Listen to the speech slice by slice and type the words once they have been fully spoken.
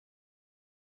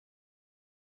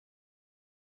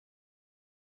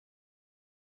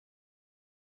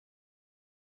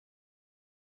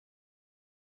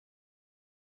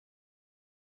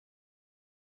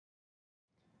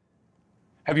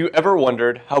Have you ever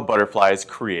wondered how butterflies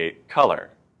create color?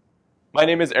 My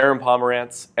name is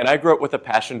Pomerantz, and I grew up with a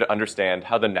passion to understand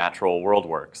how the natural world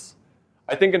works.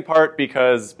 I think in part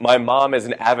because my mom is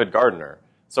an avid gardener,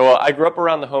 so I grew up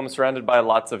around the home surrounded by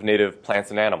lots of native plants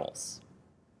and animals.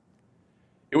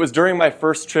 It was during my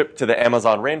first trip to the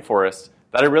Amazon rainforest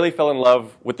that I really fell in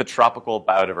love with the tropical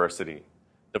biodiversity,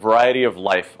 the variety of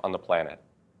life on the planet.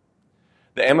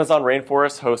 The Amazon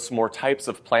rainforest hosts more types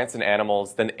of plants and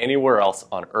animals than anywhere else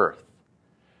on Earth.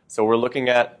 So we're looking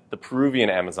at the Peruvian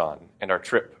Amazon and our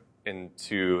trip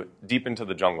deep into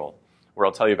the jungle, where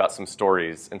I'll tell you about some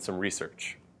stories and some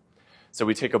research. So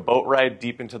we take a boat ride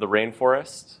deep into the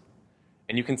rainforest,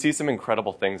 and you can see some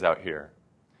incredible things out here.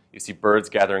 You see birds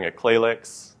gathering at clay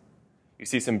licks. You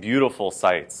see some beautiful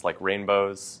sights like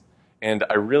rainbows. And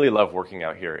I really love working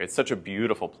out here. It's such a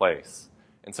beautiful place,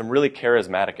 and some really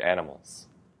charismatic animals.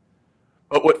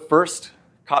 But what first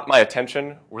caught my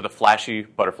attention were the flashy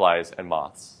butterflies and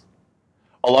moths.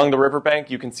 Along the riverbank,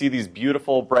 you can see these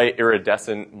beautiful, bright,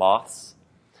 iridescent moths.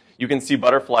 You can see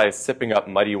butterflies sipping up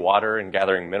muddy water and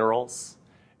gathering minerals.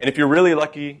 And if you're really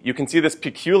lucky, you can see this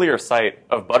peculiar sight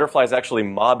of butterflies actually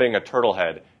mobbing a turtle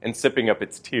head and sipping up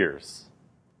its tears.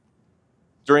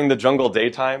 During the jungle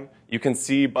daytime, you can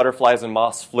see butterflies and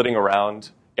moths flitting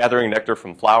around, gathering nectar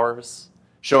from flowers,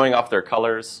 showing off their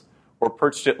colors, or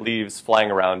perched at leaves flying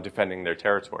around defending their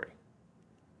territory.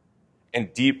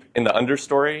 And deep in the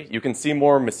understory, you can see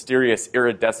more mysterious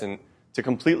iridescent to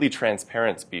completely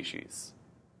transparent species.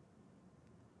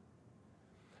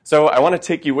 So I want to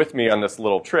take you with me on this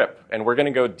little trip, and we're going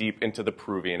to go deep into the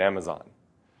Peruvian Amazon.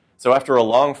 So after a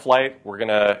long flight, we're going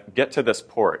to get to this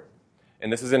port.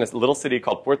 And this is in a little city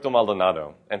called Puerto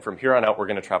Maldonado. And from here on out, we're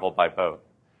going to travel by boat.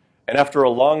 And after a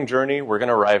long journey, we're going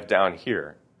to arrive down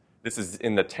here. This is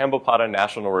in the Tambopata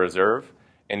National Reserve,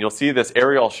 and you'll see this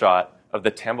aerial shot of the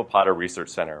Tambopata Research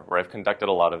Center, where I've conducted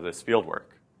a lot of this field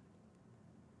work.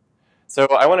 So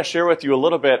I want to share with you a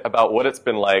little bit about what it's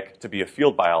been like to be a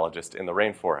field biologist in the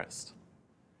rainforest.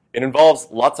 It involves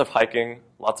lots of hiking,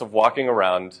 lots of walking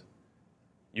around.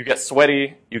 You get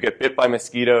sweaty, you get bit by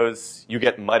mosquitoes, you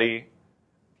get muddy,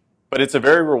 but it's a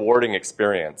very rewarding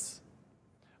experience.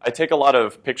 I take a lot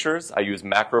of pictures. I use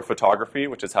macro photography,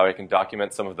 which is how I can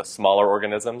document some of the smaller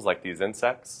organisms like these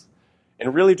insects,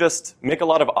 and really just make a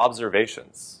lot of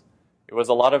observations. It was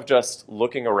a lot of just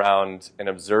looking around and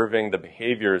observing the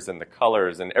behaviors and the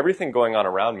colors and everything going on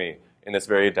around me in this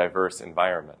very diverse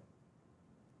environment.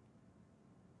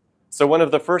 So one of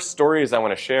the first stories I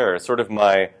want to share is sort of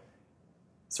my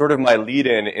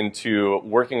lead-in into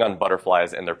working on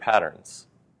butterflies and their patterns.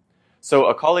 So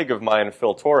a colleague of mine,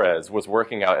 Phil Torres, was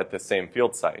working out at this same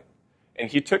field site.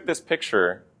 And he took this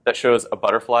picture that shows a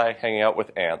butterfly hanging out with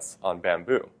ants on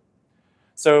bamboo.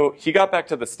 So he got back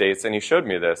to the States and he showed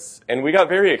me this, and we got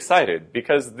very excited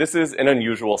because this is an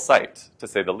unusual sight, to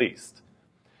say the least.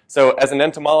 So as an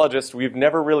entomologist, we've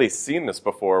never really seen this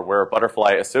before, where a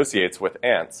butterfly associates with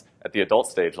ants at the adult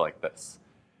stage like this.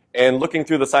 And looking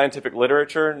through the scientific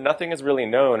literature, nothing is really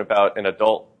known about an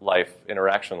adult life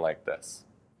interaction like this.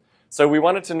 So we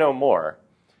wanted to know more.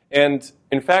 And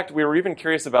in fact, we were even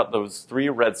curious about those 3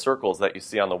 red circles that you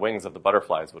see on the wings of the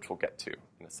butterflies, which we'll get to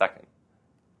in a second.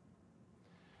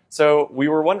 So we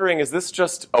were wondering, is this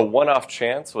just a one-off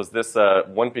chance? Was this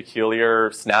one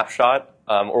peculiar snapshot?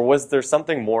 Or was there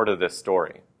something more to this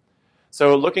story?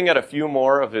 So looking at a few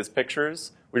more of his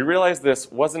pictures, we realized this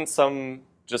wasn't some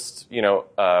just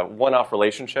one-off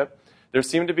relationship. There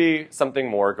seemed to be something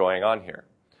more going on here.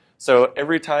 So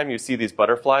every time you see these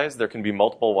butterflies, there can be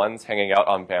multiple ones hanging out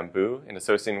on bamboo in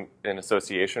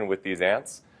association with these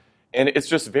ants. And it's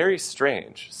just very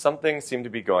strange. Something seemed to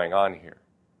be going on here.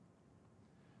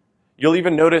 You'll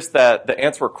even notice that the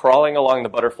ants were crawling along the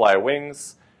butterfly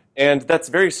wings. And that's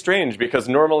very strange because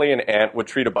normally an ant would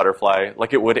treat a butterfly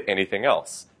like it would anything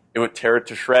else. It would tear it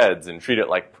to shreds and treat it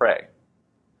like prey.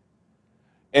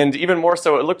 And even more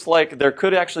so, it looked like there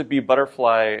could actually be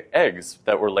butterfly eggs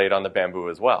that were laid on the bamboo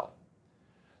as well.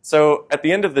 So at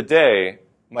the end of the day,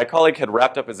 my colleague had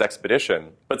wrapped up his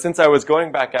expedition, but since I was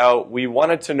going back out, we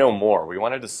wanted to know more. We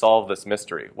wanted to solve this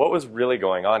mystery. What was really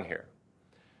going on here?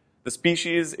 The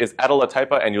species is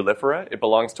Atelotypa annulifera. It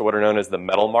belongs to what are known as the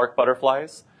metalmark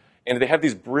butterflies, and they have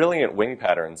these brilliant wing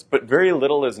patterns, but very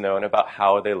little is known about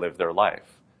how they live their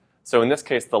life. So in this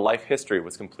case, the life history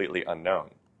was completely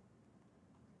unknown.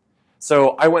 So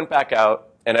I went back out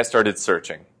and I started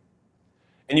searching.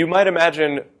 And you might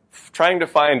imagine trying to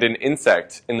find an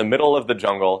insect in the middle of the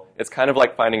jungle, it's kind of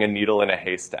like finding a needle in a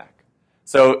haystack.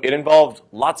 So it involved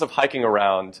lots of hiking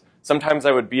around, Sometimes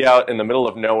I would be out in the middle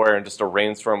of nowhere and just a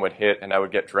rainstorm would hit and I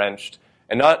would get drenched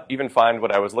and not even find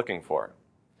what I was looking for.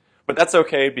 But that's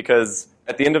okay because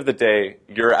at the end of the day,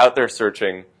 you're out there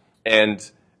searching,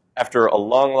 and after a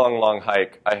long, long, long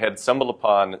hike, I had stumbled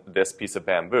upon this piece of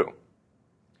bamboo.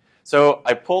 So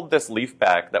I pulled this leaf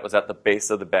back that was at the base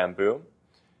of the bamboo,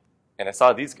 and I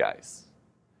saw these guys.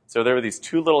 So there were these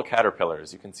two little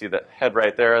caterpillars. You can see the head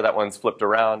right there, that one's flipped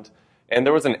around, and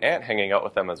there was an ant hanging out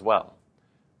with them as well.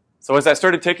 So as I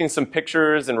started taking some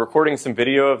pictures and recording some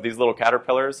video of these little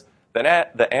caterpillars, the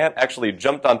ant actually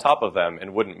jumped on top of them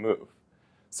and wouldn't move.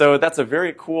 So that's a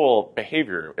very cool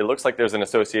behavior. It looks like there's an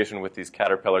association with these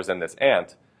caterpillars and this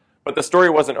ant, but the story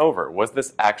wasn't over. Was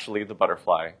this actually the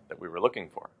butterfly that we were looking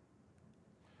for?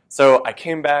 So I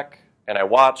came back and I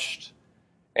watched,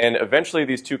 and eventually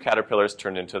these two caterpillars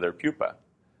turned into their pupa.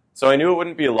 So I knew it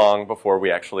wouldn't be long before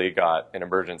we actually got an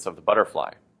emergence of the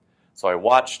butterfly. So I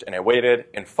watched and I waited,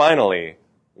 and finally,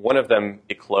 one of them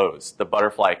eclosed. The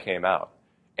butterfly came out,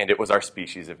 and it was our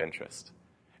species of interest.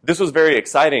 This was very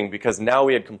exciting because now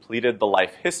we had completed the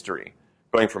life history,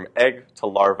 going from egg to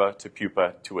larva to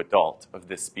pupa to adult of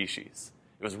this species.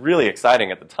 It was really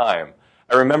exciting at the time.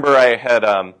 I remember I had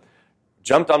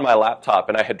jumped on my laptop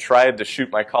and I had tried to shoot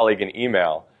my colleague an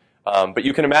email. But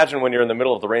you can imagine when you're in the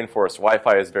middle of the rainforest,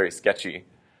 Wi-Fi is very sketchy.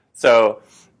 So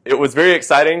it was very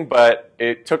exciting, but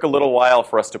it took a little while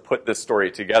for us to put this story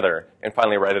together and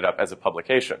finally write it up as a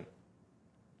publication.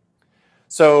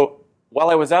 So while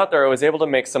I was out there, I was able to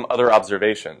make some other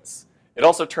observations. It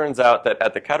also turns out that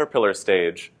at the caterpillar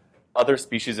stage, other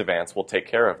species of ants will take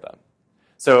care of them.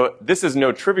 So this is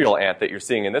no trivial ant that you're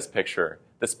seeing in this picture.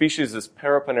 The species is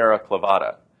Paraponera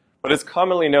clavata, but it's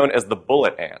commonly known as the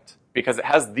bullet ant because it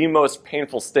has the most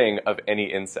painful sting of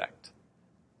any insect.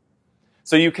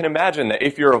 So you can imagine that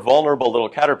if you're a vulnerable little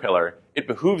caterpillar, it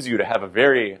behooves you to have a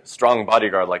very strong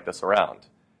bodyguard like this around.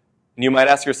 And you might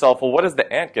ask yourself, well, what does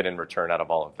the ant get in return out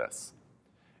of all of this?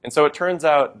 And so it turns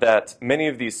out that many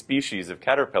of these species of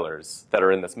caterpillars that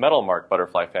are in this metal mark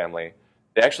butterfly family,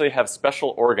 they actually have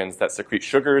special organs that secrete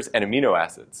sugars and amino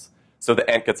acids. So the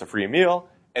ant gets a free meal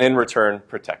and in return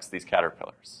protects these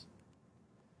caterpillars.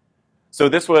 So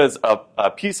this was a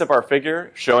piece of our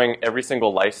figure showing every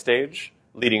single life stage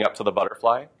leading up to the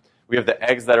butterfly. We have the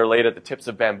eggs that are laid at the tips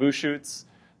of bamboo shoots.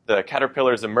 The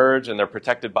caterpillars emerge and they're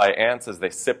protected by ants as they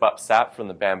sip up sap from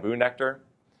the bamboo nectar.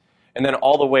 And then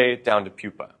all the way down to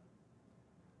pupa.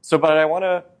 But I want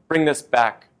to bring this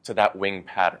back to that wing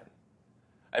pattern.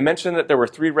 I mentioned that there were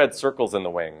 3 red circles in the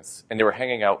wings, and they were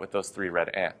hanging out with those 3 red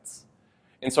ants.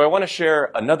 And so I want to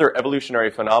share another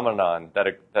evolutionary phenomenon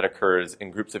that occurs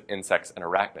in groups of insects and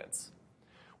arachnids.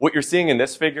 What you're seeing in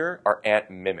this figure are ant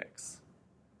mimics.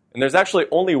 And there's actually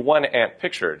only one ant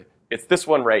pictured. It's this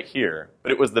one right here,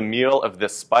 but it was the meal of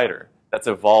this spider that's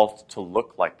evolved to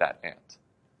look like that ant.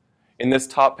 In this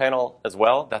top panel as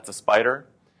well, that's a spider.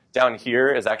 Down here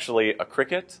is actually a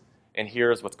cricket, and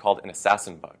here is what's called an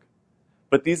assassin bug.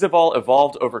 But these have all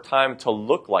evolved over time to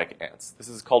look like ants. This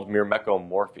is called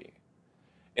myrmecomorphy.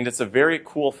 And it's a very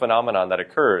cool phenomenon that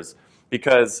occurs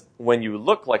because when you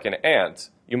look like an ant,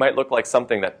 you might look like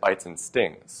something that bites and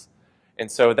stings.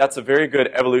 And so that's a very good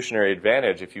evolutionary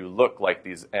advantage if you look like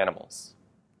these animals.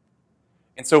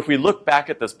 And so if we look back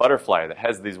at this butterfly that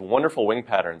has these wonderful wing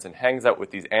patterns and hangs out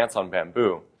with these ants on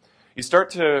bamboo, you start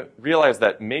to realize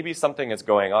that maybe something is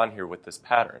going on here with this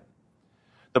pattern.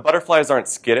 The butterflies aren't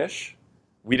skittish.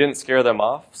 We didn't scare them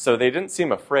off, so they didn't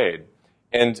seem afraid.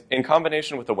 And in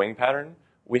combination with the wing pattern,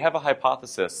 we have a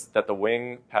hypothesis that the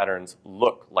wing patterns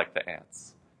look like the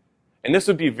ants. And this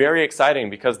would be very exciting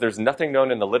because there's nothing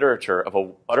known in the literature of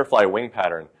a butterfly wing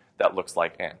pattern that looks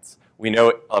like ants. We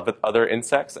know other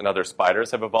insects and other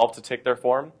spiders have evolved to take their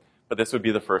form, but this would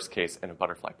be the first case in a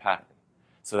butterfly pattern.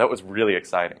 So that was really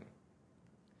exciting.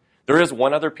 There is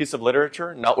one other piece of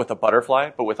literature, not with a butterfly,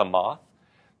 but with a moth,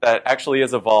 that actually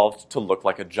has evolved to look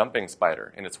like a jumping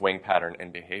spider in its wing pattern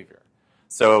and behavior.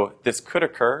 So this could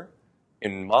occur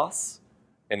in moths,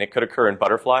 and it could occur in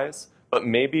butterflies, but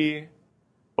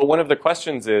one of the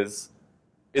questions is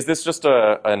this just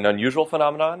an unusual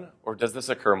phenomenon, or does this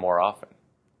occur more often?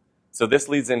 So this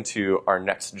leads into our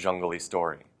next jungly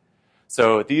story.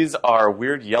 So these are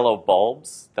weird yellow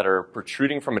bulbs that are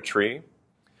protruding from a tree.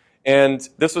 And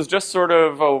this was just sort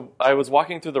of, I was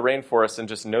walking through the rainforest and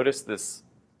just noticed this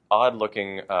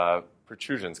odd-looking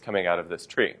protrusions coming out of this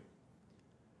tree.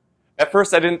 At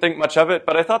first, I didn't think much of it,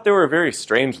 but I thought they were very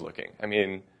strange looking. I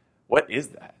mean, what is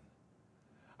that?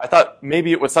 I thought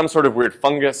maybe it was some sort of weird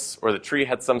fungus or the tree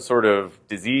had some sort of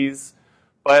disease.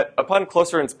 But upon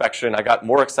closer inspection, I got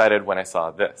more excited when I saw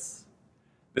this.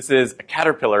 This is a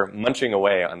caterpillar munching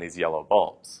away on these yellow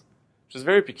bulbs, which is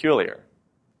very peculiar.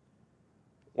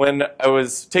 When I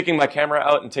was taking my camera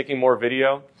out and taking more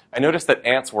video, I noticed that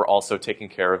ants were also taking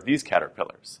care of these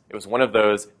caterpillars. It was one of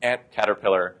those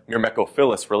ant-caterpillar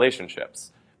myrmecophilous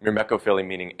relationships, myrmecophily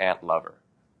meaning ant lover.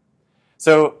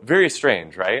 So very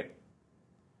strange, right?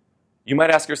 You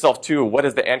might ask yourself too, what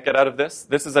does the ant get out of this?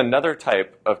 This is another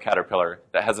type of caterpillar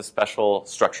that has a special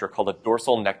structure called a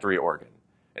dorsal nectary organ.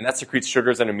 And that secretes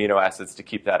sugars and amino acids to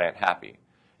keep that ant happy.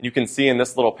 And you can see in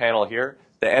this little panel here,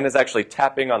 the ant is actually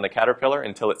tapping on the caterpillar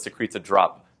until it secretes a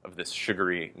drop of this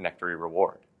sugary nectary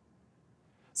reward.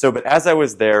 So, but as I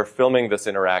was there filming this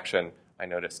interaction, I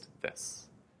noticed this.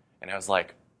 And I was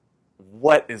like,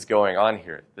 what is going on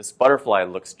here? This butterfly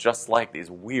looks just like these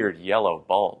weird yellow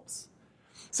bulbs.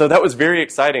 So that was very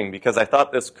exciting because I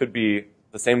thought this could be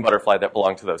the same butterfly that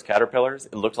belonged to those caterpillars.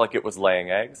 It looked like it was laying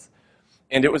eggs.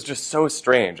 And it was just so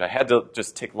strange. I had to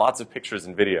just take lots of pictures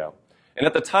and video. And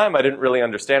at the time, I didn't really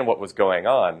understand what was going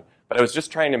on, but I was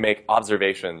just trying to make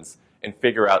observations and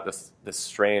figure out this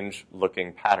strange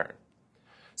looking pattern.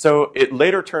 So it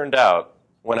later turned out,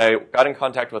 when I got in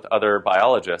contact with other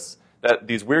biologists, that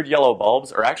these weird yellow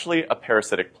bulbs are actually a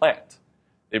parasitic plant.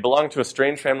 They belong to a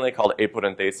strange family called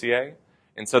Apodanthaceae,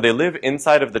 and so they live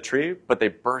inside of the tree, but they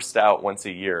burst out once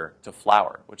a year to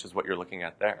flower, which is what you're looking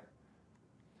at there.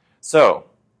 So,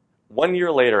 1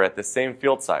 year later at this same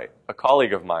field site, a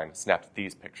colleague of mine snapped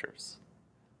these pictures.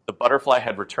 The butterfly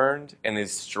had returned, and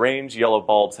these strange yellow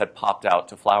bulbs had popped out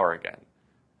to flower again.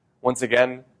 Once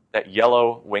again, that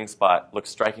yellow wing spot looks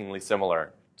strikingly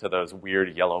similar to those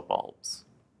weird yellow bulbs.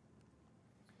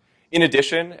 In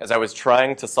addition, as I was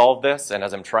trying to solve this, and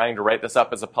as I'm trying to write this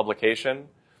up as a publication,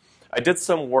 I did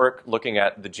some work looking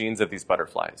at the genes of these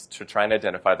butterflies to try and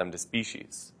identify them to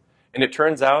species. And it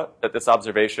turns out that this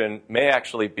observation may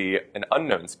actually be an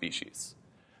unknown species.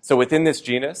 So within this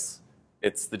genus,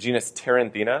 it's the genus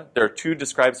Taranthina. There are 2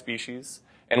 described species.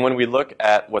 And when we look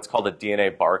at what's called a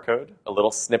DNA barcode, a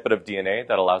little snippet of DNA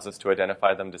that allows us to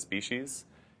identify them to species,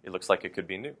 it looks like it could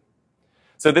be new.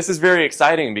 So this is very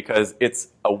exciting because it's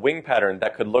a wing pattern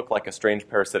that could look like a strange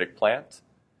parasitic plant.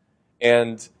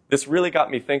 And this really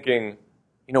got me thinking,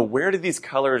 where did these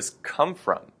colors come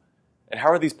from? And how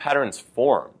are these patterns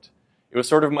formed? It was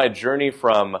sort of my journey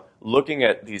from looking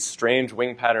at these strange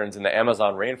wing patterns in the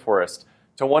Amazon rainforest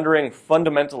to wondering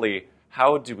fundamentally,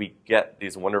 how do we get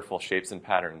these wonderful shapes and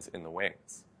patterns in the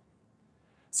wings?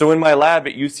 So in my lab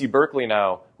at UC Berkeley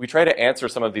now, we try to answer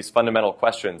some of these fundamental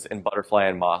questions in butterfly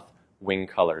and moth wing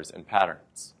colors and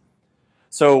patterns.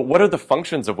 So what are the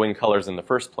functions of wing colors in the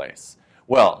first place?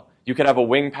 Well, you could have a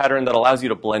wing pattern that allows you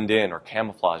to blend in or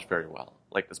camouflage very well,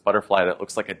 like this butterfly that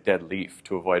looks like a dead leaf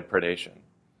to avoid predation.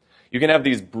 You can have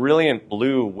these brilliant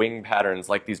blue wing patterns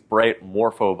like these bright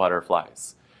morpho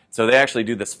butterflies. So they actually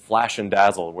do this flash and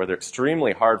dazzle where they're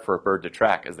extremely hard for a bird to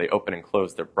track as they open and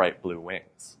close their bright blue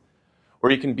wings. Or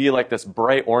you can be like this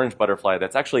bright orange butterfly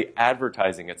that's actually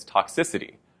advertising its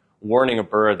toxicity, warning a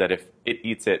bird that if it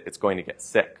eats it, it's going to get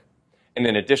sick. And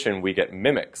in addition, we get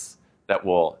mimics that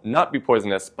will not be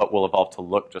poisonous, but will evolve to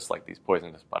look just like these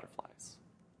poisonous butterflies.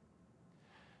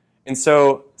 And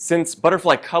so, since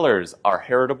butterfly colors are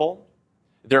heritable,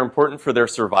 they're important for their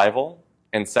survival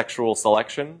and sexual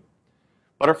selection,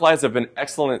 butterflies have been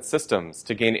excellent systems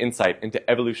to gain insight into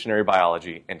evolutionary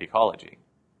biology and ecology.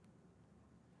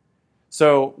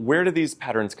 So, where do these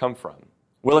patterns come from?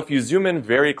 Well, if you zoom in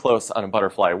very close on a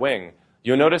butterfly wing,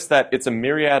 you'll notice that it's a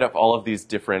myriad of all of these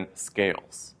different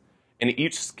scales. And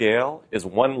each scale is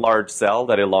one large cell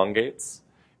that elongates,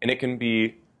 and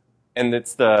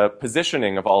it's the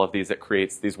positioning of all of these that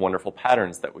creates these wonderful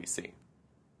patterns that we see.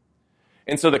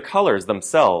 And so the colors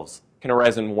themselves can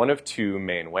arise in one of 2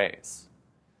 main ways.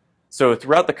 So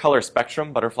throughout the color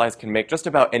spectrum, butterflies can make just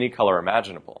about any color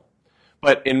imaginable.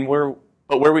 But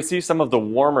where we see some of the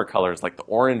warmer colors, like the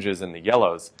oranges and the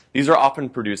yellows, these are often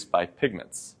produced by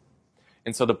pigments.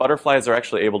 And so the butterflies are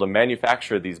actually able to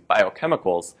manufacture these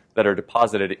biochemicals that are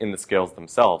deposited in the scales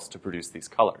themselves to produce these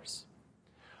colors.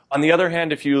 On the other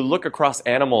hand, if you look across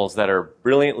animals that are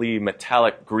brilliantly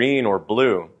metallic green or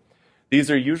blue,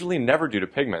 these are usually never due to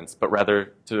pigments, but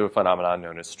rather to a phenomenon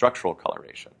known as structural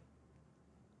coloration.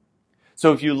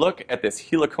 So if you look at this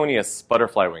heliconius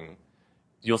butterfly wing,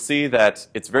 you'll see that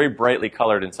it's very brightly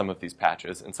colored in some of these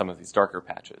patches and some of these darker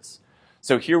patches.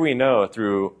 So here we know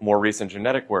through more recent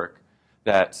genetic work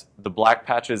that the black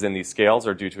patches in these scales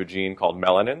are due to a gene called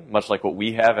melanin, much like what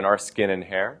we have in our skin and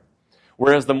hair,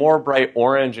 whereas the more bright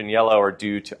orange and yellow are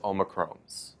due to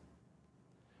omochromes.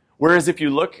 Whereas if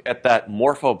you look at that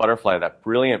morpho butterfly, that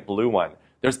brilliant blue one,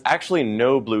 there's actually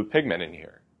no blue pigment in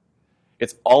here.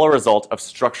 It's all a result of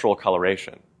structural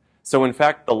coloration. So in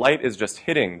fact, the light is just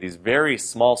hitting these very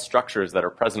small structures that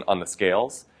are present on the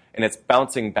scales, and it's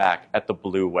bouncing back at the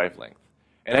blue wavelength.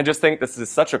 And I just think this is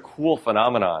such a cool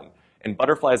phenomenon, and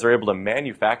butterflies are able to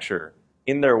manufacture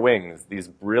in their wings these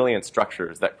brilliant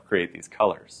structures that create these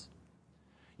colors.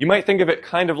 You might think of it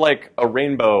kind of like a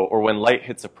rainbow or when light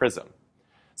hits a prism.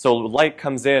 So light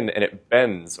comes in and it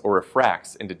bends or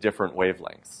refracts into different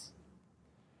wavelengths.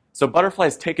 So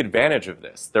butterflies take advantage of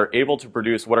this. They're able to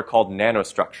produce what are called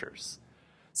nanostructures.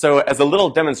 So as a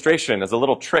little demonstration, as a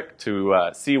little trick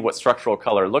to see what structural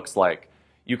color looks like,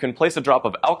 you can place a drop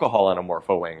of alcohol on a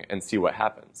morphowing and see what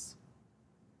happens.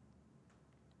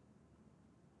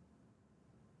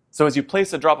 So as you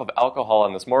place a drop of alcohol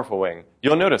on this morphowing,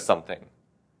 you'll notice something.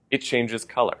 It changes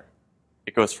color.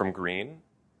 It goes from green,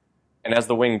 and as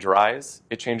the wing dries,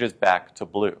 it changes back to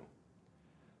blue.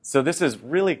 So this is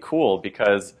really cool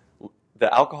because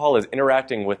the alcohol is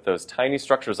interacting with those tiny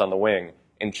structures on the wing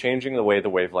and changing the way the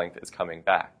wavelength is coming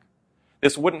back.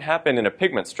 This wouldn't happen in a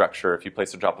pigment structure if you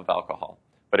place a drop of alcohol,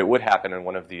 but it would happen in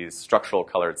one of these structural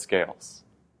colored scales.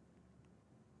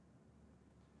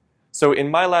 So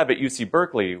in my lab at UC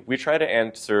Berkeley, we try to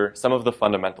answer some of the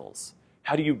fundamentals.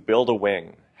 How do you build a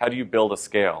wing? How do you build a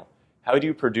scale? How do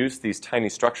you produce these tiny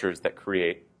structures that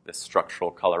create this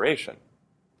structural coloration?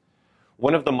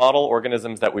 One of the model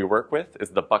organisms that we work with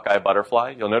is the buckeye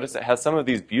butterfly. You'll notice it has some of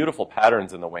these beautiful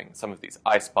patterns in the wing, some of these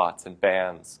eye spots and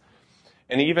bands.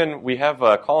 And even we have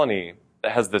a colony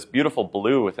that has this beautiful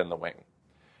blue within the wing.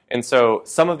 And so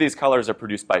some of these colors are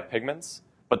produced by pigments,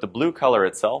 but the blue color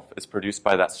itself is produced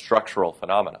by that structural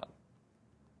phenomenon.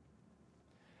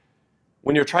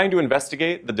 When you're trying to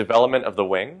investigate the development of the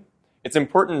wing, it's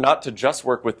important not to just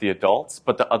work with the adults,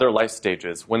 but the other life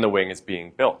stages when the wing is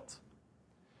being built.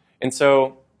 And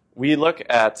so we look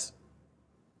at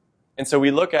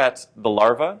the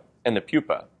larva and the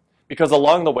pupa, because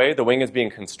along the way, the wing is being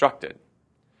constructed.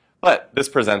 But this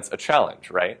presents a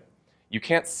challenge, right? You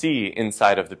can't see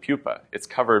inside of the pupa. It's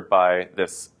covered by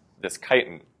this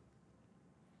chitin.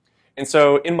 And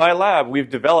so in my lab, we've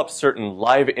developed certain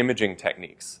live imaging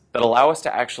techniques that allow us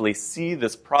to actually see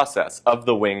this process of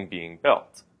the wing being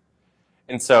built.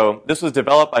 And so this was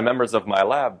developed by members of my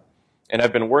lab, and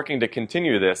I've been working to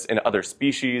continue this in other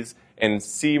species and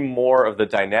see more of the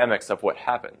dynamics of what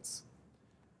happens.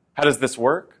 How does this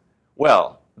work?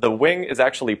 Well, the wing is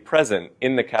actually present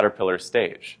in the caterpillar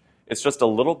stage. It's just a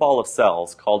little ball of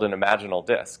cells called an imaginal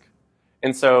disc.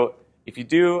 And so if you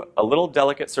do a little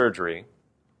delicate surgery,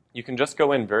 you can just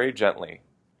go in very gently.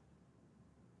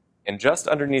 And just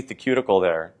underneath the cuticle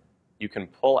there, you can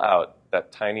pull out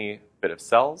that tiny bit of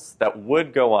cells that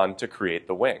would go on to create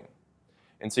the wing.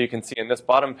 And so you can see in this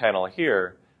bottom panel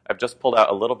here, I've just pulled out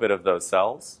a little bit of those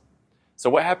cells. So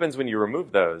what happens when you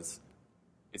remove those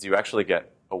is you actually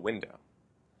get a window.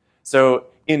 So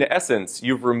in essence,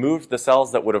 you've removed the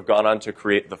cells that would have gone on to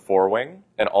create the forewing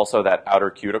and also that outer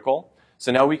cuticle.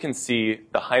 So now we can see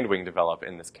the hindwing develop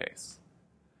in this case.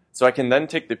 So I can then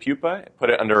take the pupa and put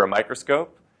it under a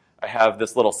microscope. I have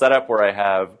this little setup where I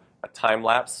have a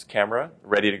time-lapse camera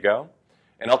ready to go.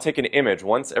 And I'll take an image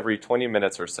once every 20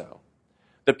 minutes or so.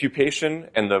 The pupation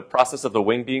and the process of the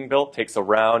wing being built takes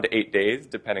around 8 days,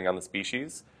 depending on the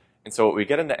species. And so what we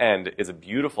get in the end is a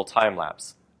beautiful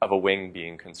time-lapse of a wing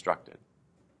being constructed.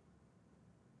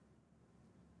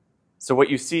 So what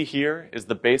you see here is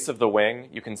the base of the wing.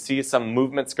 You can see some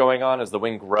movements going on as the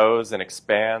wing grows and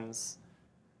expands.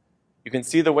 You can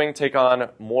see the wing take on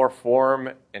more form,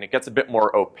 and it gets a bit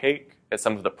more opaque as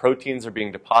some of the proteins are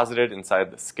being deposited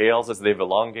inside the scales as they've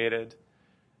elongated.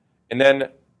 And then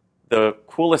the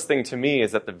coolest thing to me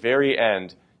is at the very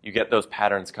end, you get those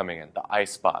patterns coming in, the eye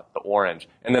spot, the orange,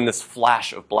 and then this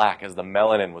flash of black as the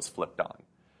melanin was flipped on.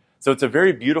 So it's a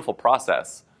very beautiful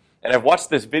process. And I've watched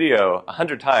this video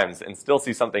 100 times and still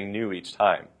see something new each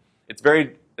time. It's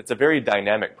a very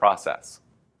dynamic process.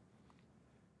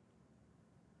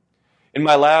 In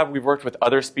my lab, we've worked with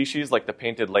other species like the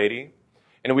painted lady,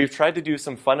 and we've tried to do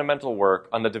some fundamental work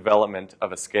on the development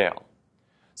of a scale.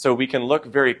 So we can look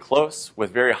very close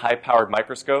with very high-powered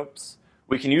microscopes.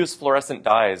 We can use fluorescent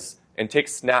dyes and take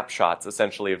snapshots,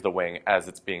 essentially, of the wing as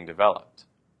it's being developed.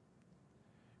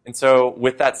 And so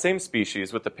with that same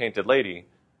species, with the painted lady,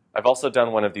 I've also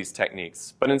done one of these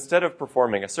techniques. But instead of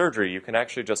performing a surgery, you can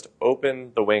actually just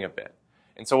open the wing a bit.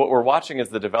 And so what we're watching is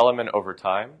the development over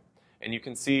time. And you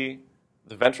can see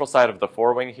the ventral side of the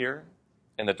forewing here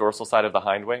and the dorsal side of the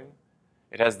hindwing.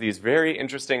 It has these very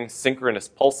interesting synchronous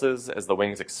pulses as the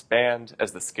wings expand,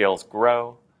 as the scales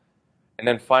grow. And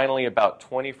then finally, about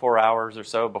 24 hours or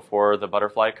so before the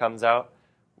butterfly comes out,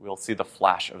 we'll see the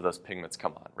flash of those pigments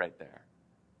come on right there.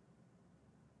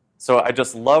 So I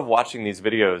just love watching these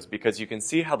videos because you can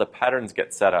see how the patterns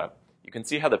get set up. You can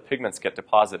see how the pigments get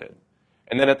deposited.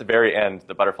 And then at the very end,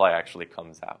 the butterfly actually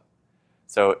comes out.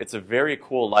 So it's a very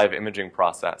cool live imaging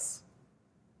process.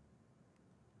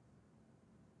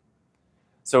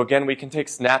 So again, we can take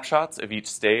snapshots of each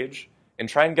stage and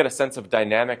try and get a sense of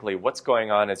dynamically what's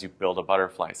going on as you build a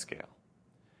butterfly scale.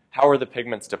 How are the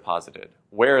pigments deposited?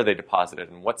 Where are they deposited?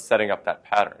 And what's setting up that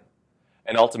pattern?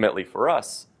 And ultimately for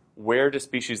us, where do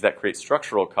species that create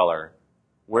structural color,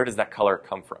 where does that color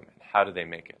come from? And how do they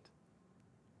make it?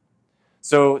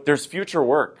 So there's future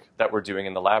work that we're doing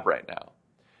in the lab right now.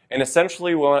 And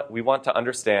essentially we want to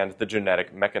understand the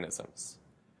genetic mechanisms.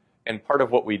 And part of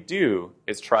what we do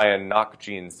is try and knock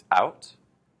genes out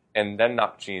and then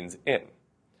knock genes in.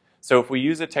 So if we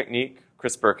use a technique,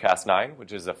 CRISPR-Cas9,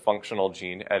 which is a functional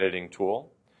gene editing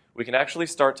tool, we can actually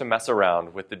start to mess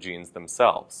around with the genes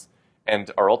themselves. And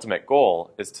our ultimate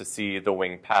goal is to see the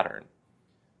wing pattern.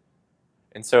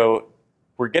 And so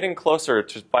we're getting closer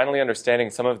to finally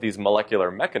understanding some of these molecular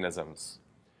mechanisms.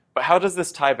 But how does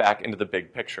this tie back into the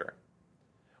big picture?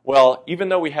 Well, even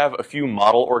though we have a few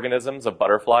model organisms of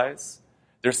butterflies,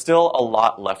 there's still a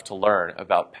lot left to learn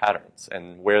about patterns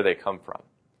and where they come from.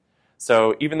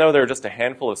 So even though there are just a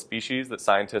handful of species that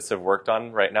scientists have worked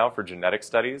on right now for genetic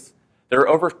studies, there are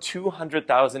over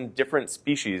 200,000 different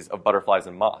species of butterflies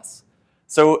and moths.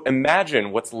 So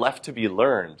imagine what's left to be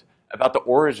learned about the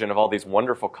origin of all these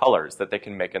wonderful colors that they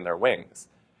can make in their wings,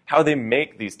 how they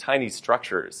make these tiny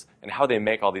structures, and how they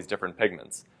make all these different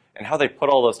pigments, and how they put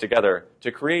all those together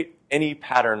to create any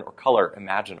pattern or color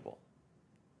imaginable.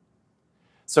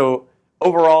 So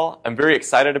overall, I'm very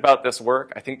excited about this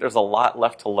work. I think there's a lot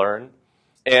left to learn.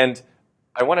 And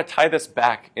I want to tie this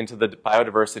back into the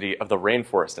biodiversity of the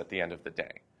rainforest at the end of the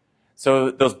day.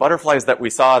 So those butterflies that we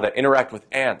saw that interact with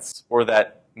ants or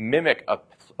that mimic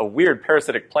a weird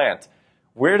parasitic plant,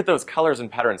 where did those colors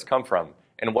and patterns come from?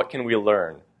 And what can we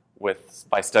learn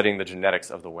by studying the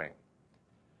genetics of the wing?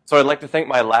 So I'd like to thank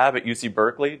my lab at UC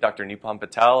Berkeley, Dr. Nipam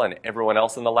Patel, and everyone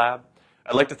else in the lab.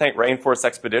 I'd like to thank Rainforest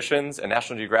Expeditions and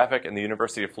National Geographic and the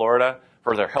University of Florida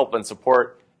for their help and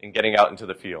support in getting out into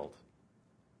the field.